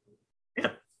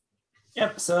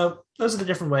 Yep. So those are the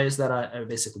different ways that I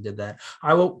basically did that.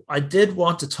 I did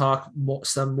want to talk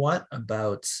somewhat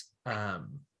about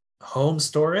home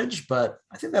storage, but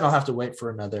I think that I'll have to wait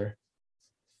for another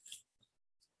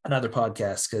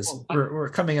podcast because we're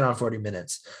coming in on 40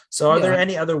 minutes. So are there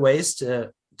any other ways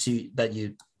to that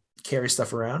you carry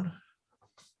stuff around?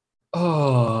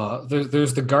 Oh,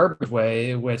 there's the garbage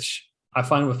way, which I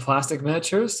find with plastic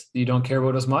miniatures you don't care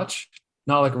about as much.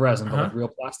 Not like resin, but like real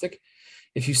plastic.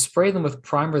 If you spray them with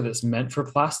primer that's meant for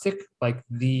plastic, like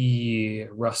the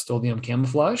Rust-Oleum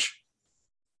camouflage,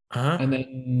 and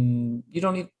then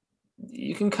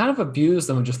you can kind of abuse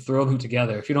them and just throw them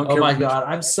together. If you don't care. Oh my God,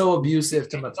 I'm so abusive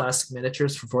to my plastic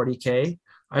miniatures for 40K.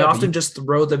 I often just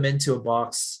throw them into a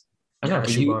box. A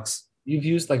shoebox. You've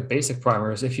used like basic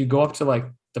primers. If you go up to like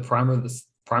the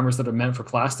primers that are meant for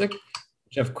plastic,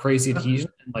 which have crazy adhesion,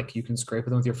 and like you can scrape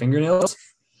them with your fingernails,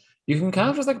 you can kind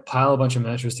of just like pile a bunch of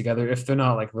miniatures together. If they're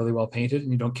not like really well painted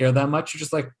and you don't care that much, you're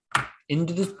just like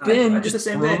into this bin. I do the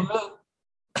same thing.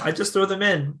 I just throw them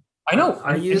in. I know.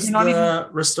 I use the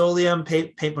Rust-Oleum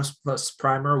paint plus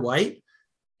primer white.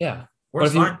 Yeah,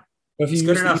 works fine. If you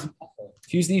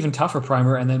use the even tougher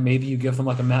primer, and then maybe you give them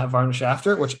like a matte varnish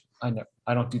after, which I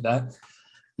don't do that.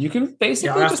 You can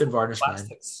basically just varnish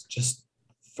plastics, just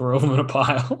throw them in a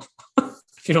pile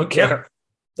if you don't care. Yep.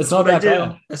 It's not that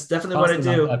bad. That's definitely what I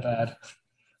do. Not that bad.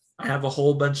 I have a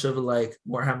whole bunch of like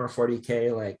Warhammer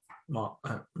 40K, like not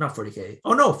 40K.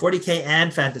 Oh no, 40K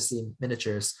and fantasy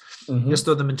miniatures. Mm-hmm. Just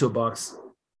throw them into a box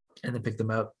and then pick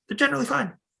them out. They're generally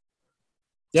fine.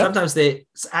 Yep. Sometimes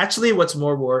what's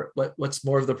more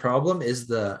of the problem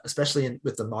is especially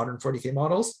with the modern 40K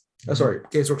models. Mm-hmm.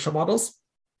 Games Workshop models.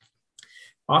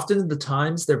 Often the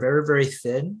times they're very, very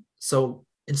thin. So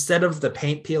instead of the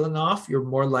paint peeling off, you're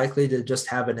more likely to just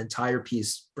have an entire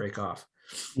piece break off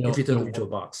if you throw them into a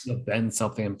box. You'll bend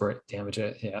something and damage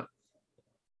it. Yeah.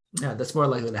 Yeah, that's more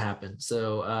likely to happen.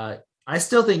 So I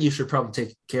still think you should probably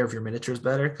take care of your miniatures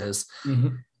better because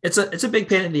it's a big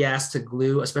pain in the ass to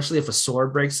glue, especially if a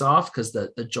sword breaks off because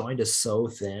the joint is so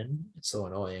thin. It's so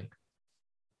annoying.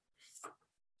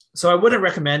 So I wouldn't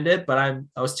recommend it, but I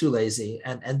was too lazy,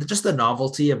 and just the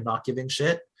novelty of not giving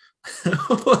shit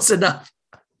was enough.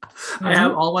 Mm-hmm. I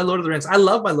have all my Lord of the Rings. I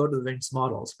love my Lord of the Rings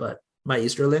models, but my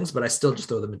Easterlings, but I still just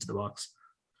throw them into the box.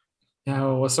 Yeah,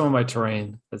 well, some of my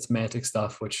terrain that's Mantic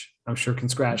stuff, which I'm sure can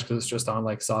scratch because it's just on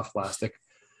like soft plastic.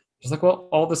 Just like, well,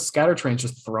 all the scatter terrain's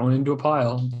just thrown into a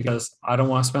pile because I don't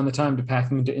want to spend the time to pack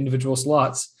them into individual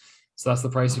slots. So that's the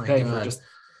price you pay for just.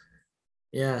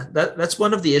 Yeah, that's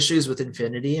one of the issues with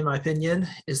Infinity, in my opinion,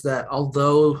 is that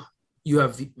although you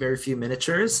have very few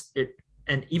miniatures,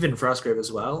 and even Frostgrave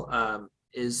as well,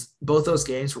 is both those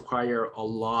games require a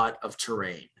lot of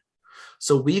terrain.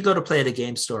 So we go to play at a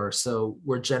game store, so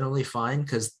we're generally fine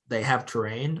because they have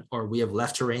terrain or we have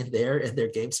left terrain there in their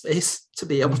game space to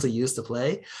be able to use to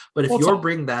play. But if you're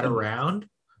bringing that around,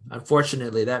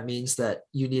 unfortunately, that means that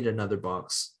you need another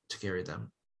box to carry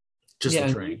them. Just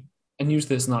the terrain. And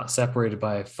usually it's not separated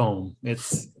by foam.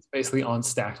 It's basically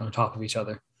stacked on top of each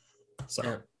other. So.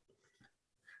 Yeah.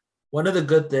 One of the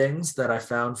good things that I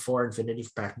found for Infinity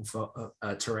packing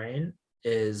terrain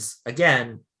is,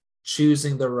 again,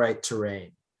 choosing the right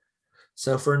terrain.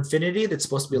 So for Infinity, that's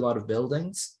supposed to be a lot of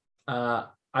buildings. I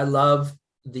love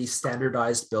the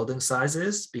standardized building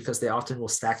sizes because they often will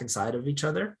stack inside of each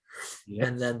other,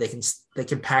 and then they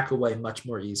can pack away much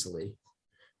more easily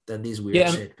than these weird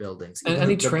shaped buildings. And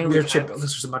any terrain weird shaped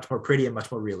buildings are much more pretty and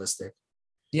much more realistic.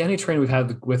 Yeah, any terrain we've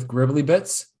had with Gribbly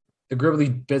bits, the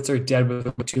Gribbly bits are dead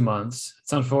within 2 months.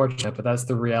 It's unfortunate, but that's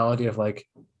the reality of like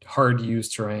hard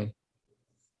used terrain.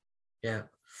 Yeah.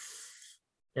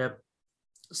 Yep.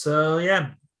 So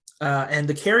and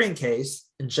the carrying case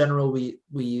in general we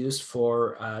use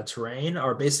for terrain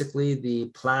are basically the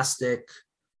plastic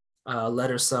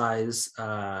letter size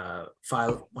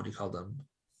file. What do you call them?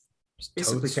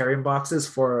 Basically carrying boxes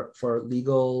for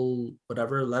legal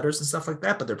whatever letters and stuff like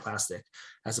that, but they're plastic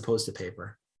as opposed to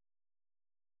paper.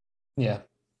 Yeah,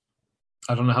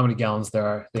 I don't know how many gallons they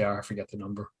are. I forget the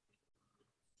number.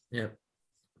 Yep.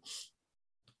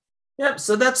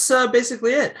 So that's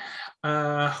basically it.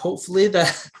 Hopefully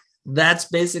that's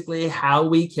basically how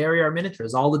we carry our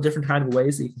miniatures. All the different kind of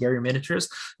ways that you can carry your miniatures.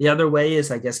 The other way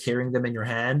is, I guess, carrying them in your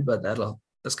hand, but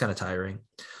that's kind of tiring.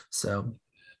 So.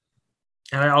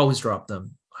 And I always drop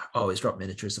them. I always drop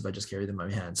miniatures if I just carry them in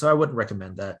my hand. So I wouldn't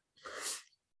recommend that.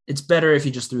 It's better if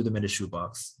you just threw them in a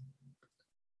shoebox.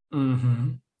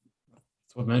 Mm-hmm.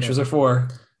 That's what miniatures are for.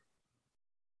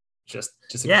 Just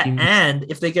and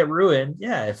if they get ruined,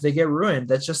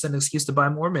 that's just an excuse to buy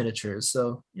more miniatures.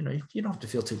 So, you don't have to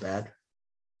feel too bad.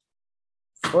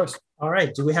 Of course. All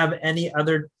right. Do we have any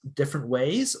other different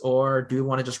ways, or do we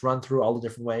want to just run through all the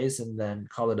different ways and then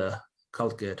call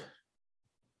it good?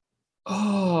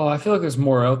 Oh, I feel like there's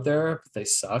more out there, but they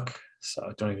suck.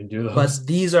 So don't even do those. But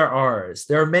these are ours.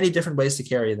 There are many different ways to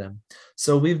carry them.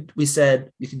 So we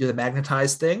said you can do the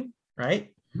magnetized thing,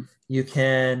 right? You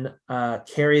can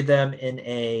carry them in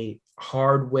a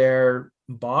hardware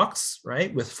box,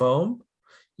 right, with foam.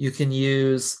 You can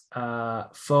use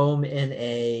foam in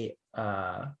a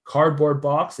cardboard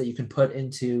box that you can put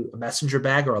into a messenger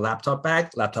bag or a laptop bag.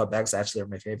 Laptop bags actually are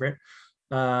my favorite.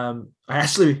 I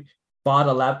actually bought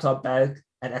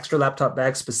an extra laptop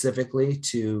bag specifically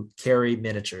to carry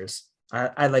miniatures.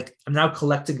 I'm now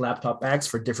collecting laptop bags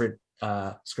for different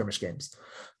skirmish games.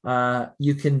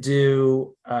 You can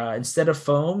do instead of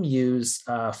foam, use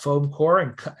foam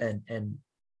core and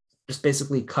just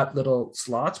basically cut little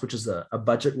slots, which is a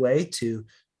budget way to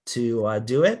do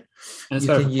it. And you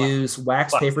can use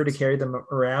wax paper to carry them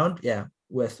around. Yeah,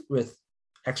 with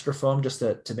extra foam just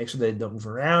to make sure they don't move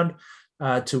around.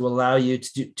 to allow you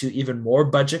to even more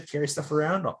budget carry stuff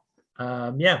around.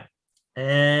 Yeah.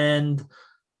 And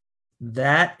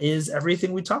that is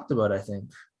everything we talked about, I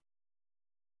think.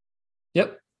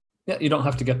 Yep. Yeah, you don't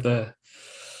have to get the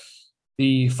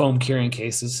foam carrying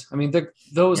cases. I mean,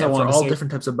 those I want for to all say,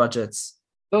 different types of budgets.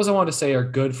 Those I want to say are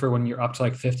good for when you're up to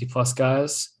like 50 plus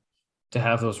guys to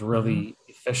have those really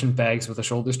efficient bags with a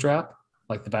shoulder strap,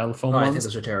 like the Battle Foam ones. I think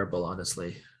those are terrible,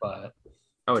 honestly. But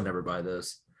I would never buy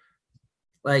those.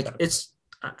 Like it's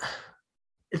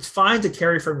fine to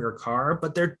carry from your car,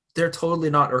 but they're totally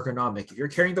not ergonomic. If you're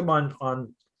carrying them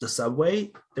on the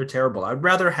subway, they're terrible. I'd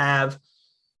rather have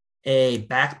a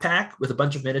backpack with a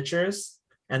bunch of miniatures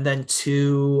and then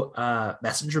 2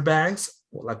 messenger bags,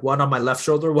 like one on my left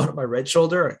shoulder, one on my right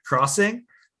shoulder, crossing,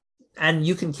 and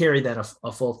you can carry then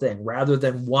a full thing rather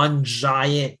than one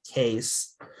giant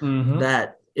case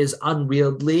that is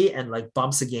unwieldy and like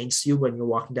bumps against you when you're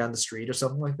walking down the street or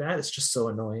something like that. It's just so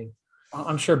annoying.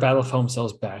 I'm sure Battle Foam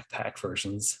sells backpack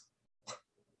versions.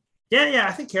 Yeah.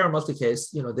 I think Kara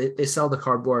Multicase, they sell the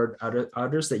cardboard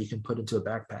outers that you can put into a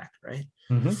backpack, right?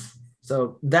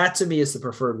 So that to me is the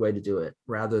preferred way to do it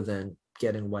rather than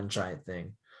getting one giant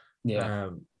thing. Yeah.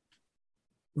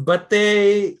 But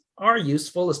they are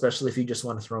useful, especially if you just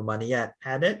want to throw money at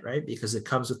it, right? Because it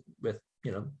comes with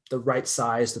the right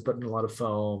size to put in a lot of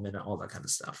foam and all that kind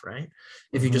of stuff, right?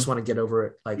 If you just want to get over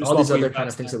it, like all these other kind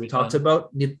of things that we talked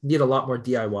about need a lot more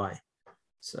DIY.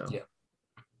 So yeah.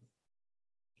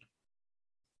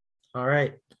 All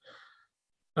right.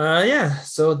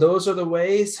 So those are the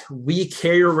ways we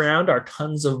carry around our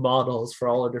tons of models for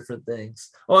all our different things.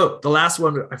 Oh, the last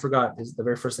one I forgot is the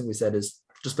very first thing we said is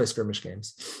just play skirmish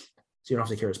games. So you don't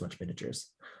have to carry as much miniatures.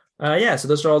 So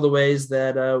those are all the ways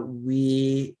that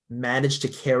we manage to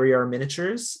carry our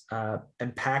miniatures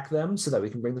and pack them so that we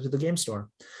can bring them to the game store.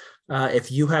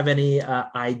 If you have any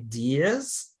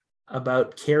ideas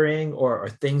about carrying or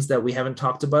things that we haven't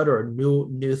talked about or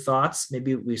new thoughts,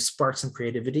 maybe we've sparked some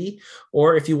creativity,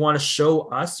 or if you want to show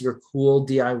us your cool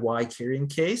DIY carrying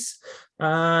case,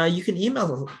 you can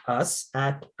email us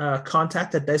at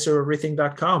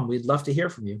contact@diceovereverything.com. We'd love to hear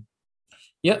from you.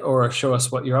 Yeah, or show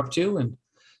us what you're up to and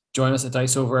join us at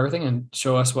Dice Over Everything and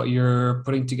show us what you're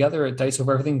putting together at Dice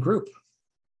Over Everything group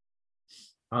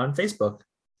on Facebook.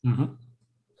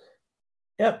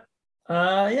 Yep.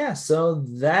 So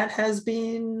that has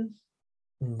been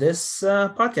this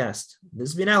podcast. This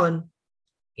has been Alan.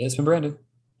 It's been Brandon.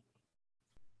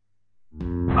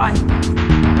 Bye.